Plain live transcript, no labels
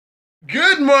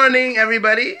Good morning,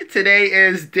 everybody. Today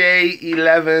is day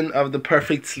 11 of the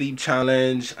Perfect Sleep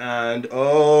Challenge, and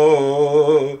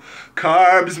oh,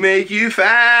 carbs make you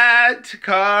fat.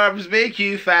 Carbs make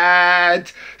you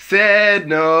fat. Said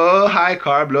no high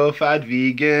carb, low fat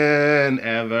vegan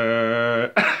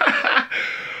ever.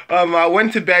 I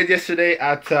went to bed yesterday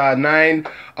at 9.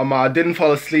 I didn't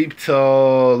fall asleep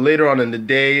till later on in the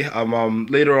day.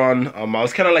 Later on, I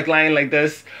was kind of like lying like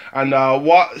this, and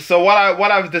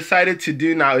what I've decided to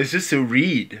do now is just to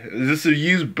read, just to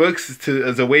use books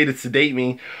as a way to sedate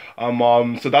me.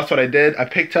 So that's what I did. I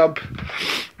picked up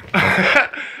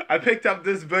I picked up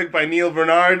this book by Neil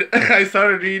Bernard. I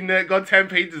started reading it, got 10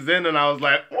 pages in, and I was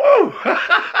like, whoa!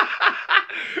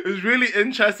 It was really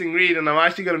interesting read, and I'm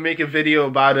actually going to make a video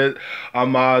about it. To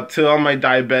all my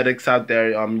diabetics out there,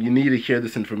 you need to hear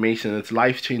this information. It's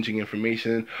life-changing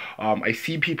information. I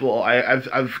see people,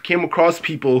 I've came across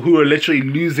people who are literally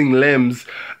losing limbs,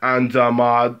 and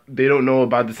they don't know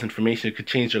about this information. It could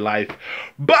change their life.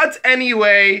 But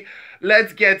anyway,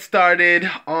 let's get started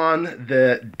on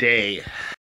the day.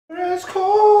 We're as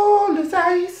cold as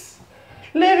ice,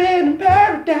 living in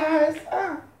paradise.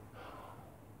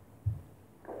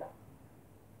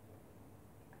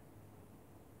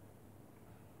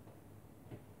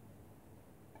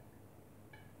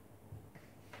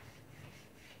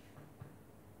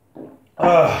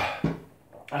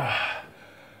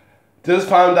 Just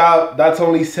found out that's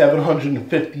only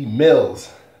 750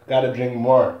 mils. Gotta drink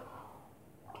more.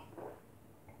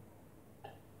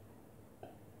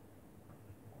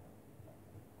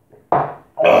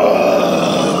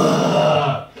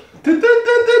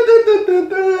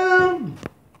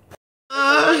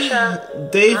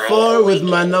 Day 4 with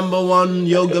my #1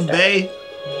 yoga bae,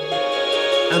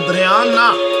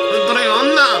 Adriana.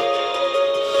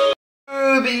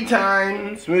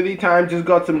 Smoothie time. Just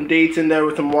got some dates in there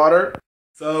with some water.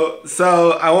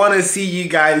 So I want to see you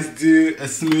guys do a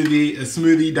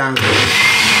smoothie dance.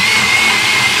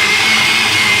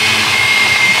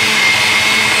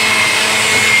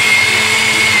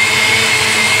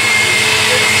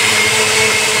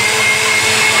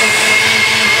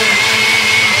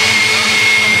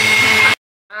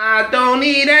 I don't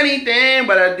need anything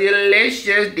but a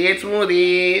delicious date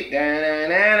smoothie.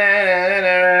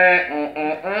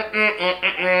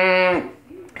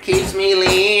 Keeps me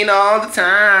lean all the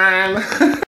time.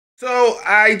 So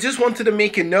I just wanted to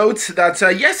make a note that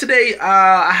yesterday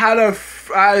I had a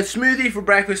smoothie for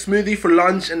breakfast, smoothie for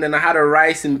lunch, and then I had a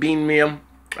rice and bean meal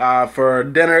for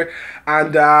dinner.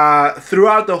 And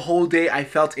throughout the whole day I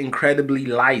felt incredibly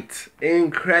light,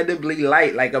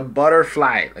 like a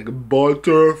butterfly,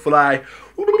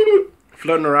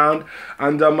 floating around.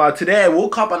 And today I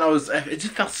woke up and I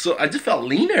just felt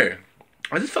leaner.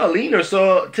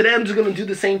 So today I'm just gonna do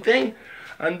the same thing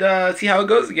and see how it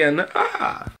goes again.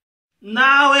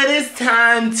 Now it is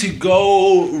time to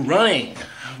go running.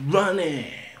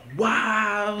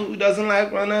 Wow, who doesn't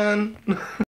like running?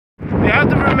 You have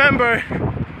to remember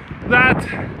that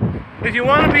if you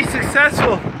want to be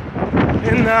successful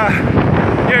in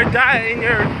your diet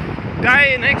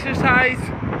and exercise,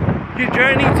 your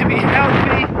journey to be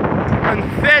healthy and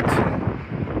fit,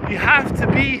 you have to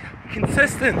be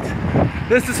consistent.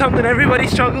 This is something everybody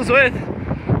struggles with,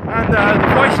 and the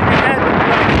voice in your head will be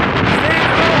like, stay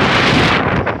at home,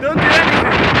 don't do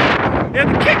anything. You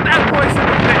have to kick that voice in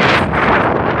the face.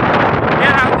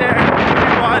 Get out there, move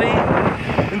your body,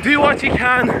 and do what you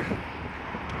can.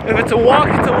 If it's a walk,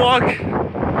 it's a walk.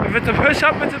 If it's a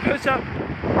push-up, it's a push-up.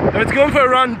 If it's going for a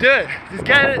run, do it. Just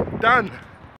get it done.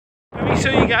 Let me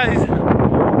show you guys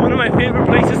one of my favorite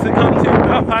places to come to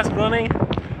Belfast running.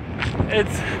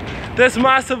 It's this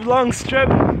massive long strip.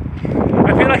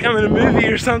 I feel like I'm in a movie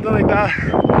or something like that.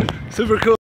 Super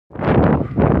cool.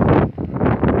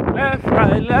 Left,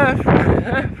 right, left,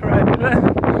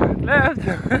 left.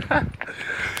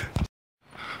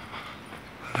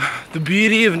 The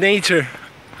beauty of nature.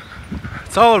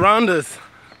 It's all around us.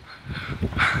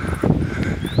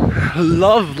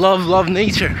 Love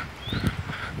nature.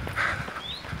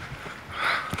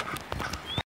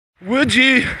 Would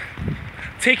you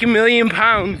take £1 million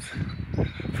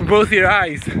for both your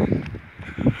eyes?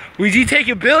 Would you take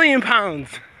 £1 billion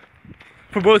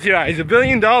for both your eyes? $1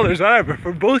 billion, whatever,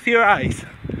 for both your eyes?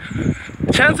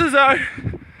 Chances are,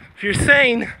 if you're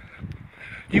sane,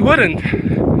 you wouldn't.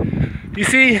 You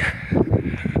see,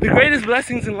 the greatest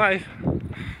blessings in life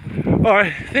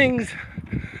are things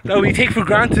that we take for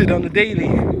granted on the daily.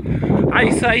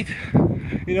 Eyesight,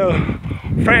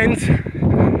 friends,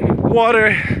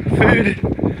 water, food,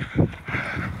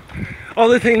 all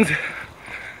the things,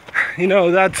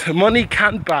 that money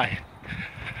can't buy.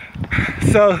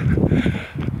 So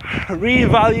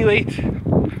reevaluate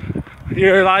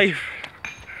your life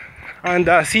and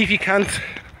see if you can't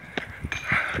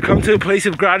come to a place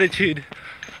of gratitude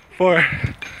for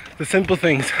the simple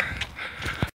things.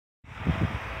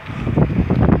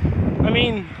 I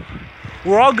mean,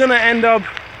 we're all gonna end up,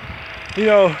 you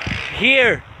know,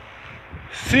 here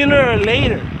sooner or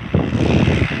later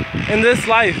in this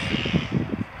life.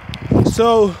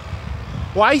 So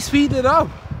why speed it up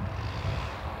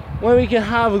when we can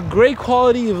have a great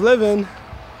quality of living,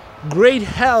 great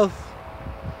health,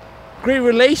 great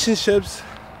relationships?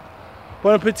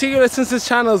 But in particular, since this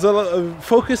channel is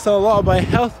focused a lot about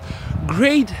health,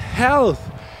 great health,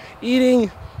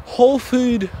 eating whole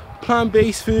food,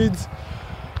 plant-based foods.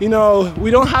 You know,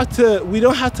 we don't have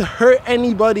to hurt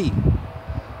anybody.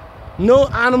 No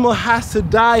animal has to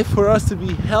die for us to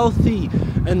be healthy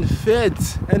and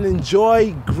fit and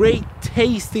enjoy great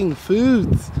tasting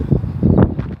foods.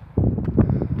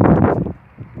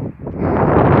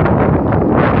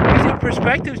 What's your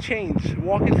perspective change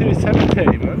walking through the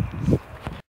cemetery, man?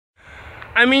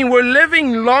 I mean, we're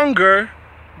living longer,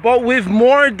 but with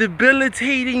more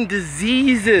debilitating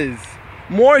diseases,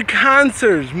 more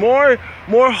cancers, more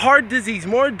heart disease,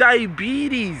 more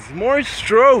diabetes, more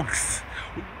strokes,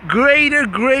 greater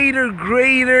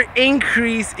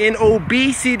increase in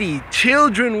obesity,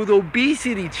 children with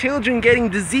obesity, children getting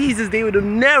diseases they would have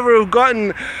never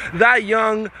gotten that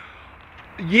young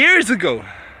years ago.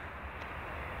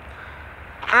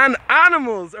 And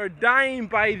animals are dying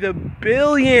by the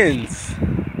billions.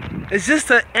 It's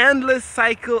just an endless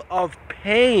cycle of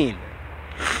pain.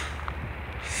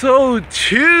 So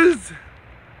choose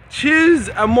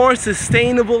a more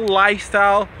sustainable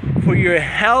lifestyle for your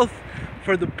health,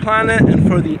 for the planet, and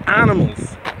for the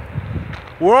animals.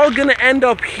 We're all gonna end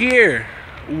up here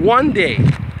one day.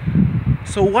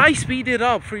 So why speed it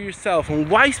up for yourself, and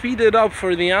why speed it up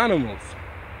for the animals?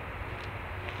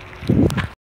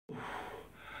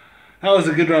 That was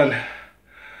a good run.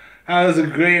 That was a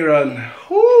great run.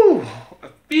 Woo! I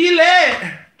feel it!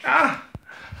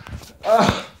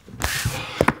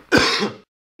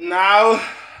 Now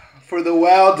for the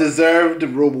well-deserved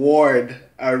reward,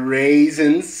 a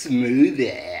raisin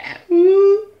smoothie.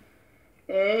 Woo!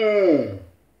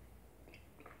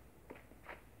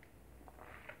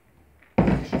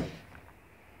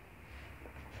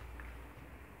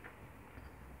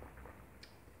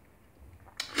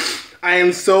 I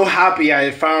am so happy I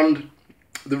found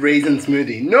the raisin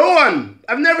smoothie. No one!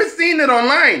 I've never seen it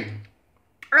online.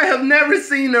 I have never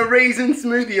seen a raisin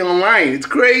smoothie online. It's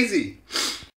crazy.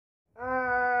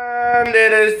 And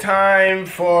it is time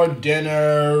for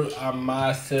dinner. A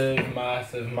massive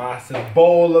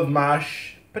bowl of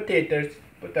mashed potatoes.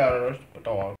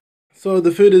 So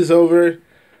the food is over.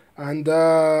 And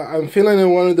I'm feeling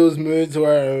in one of those moods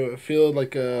where I feel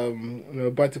like I'm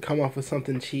about to come off with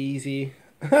something cheesy.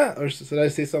 Or should I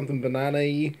say something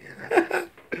banana-y?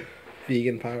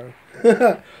 Vegan power.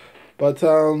 But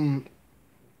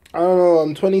I don't know,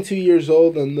 I'm 22 years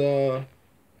old, and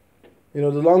you know,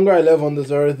 the longer I live on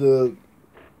this earth, the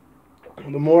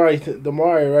more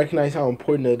I recognize how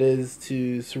important it is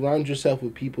to surround yourself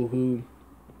with people who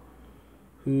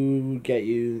get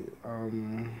you.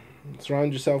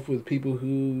 Surround yourself with people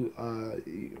who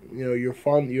you know, you're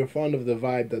fond of the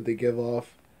vibe that they give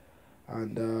off,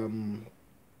 and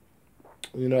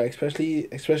you know, especially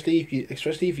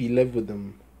if you live with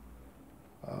them,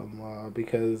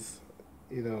 because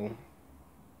you know,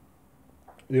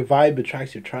 your vibe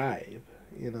attracts your tribe,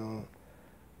 you know,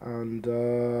 and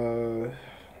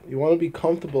you want to be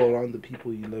comfortable around the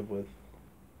people you live with,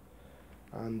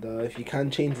 and if you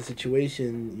can't change the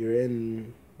situation you're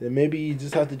in, then maybe you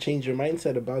just have to change your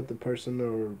mindset about the person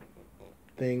or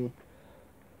thing.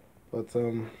 But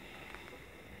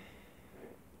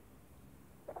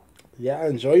yeah,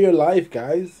 enjoy your life,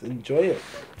 guys. Enjoy it.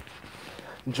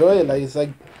 Enjoy it. Like it's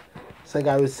like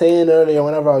I was saying earlier,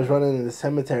 whenever I was running in the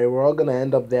cemetery, we're all gonna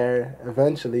end up there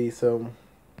eventually. So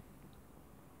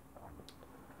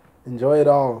enjoy it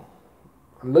all.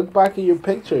 And look back at your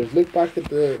pictures. Look back at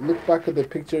the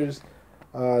pictures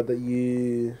that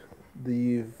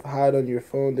you've had on your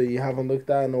phone that you haven't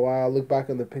looked at in a while. Look back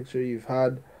on the picture you've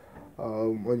had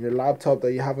on your laptop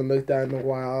that you haven't looked at in a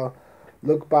while.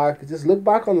 Look back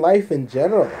on life in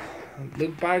general.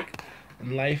 Look back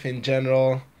on life in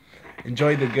general.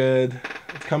 Enjoy the good.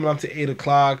 It's coming up to 8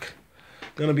 o'clock.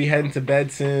 Gonna be heading to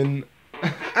bed soon.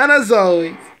 And as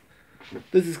always,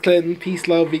 this is Clinton. Peace,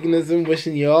 love, veganism.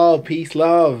 Wishing you all peace,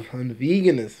 love, and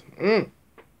veganism.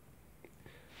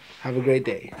 Have a great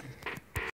day.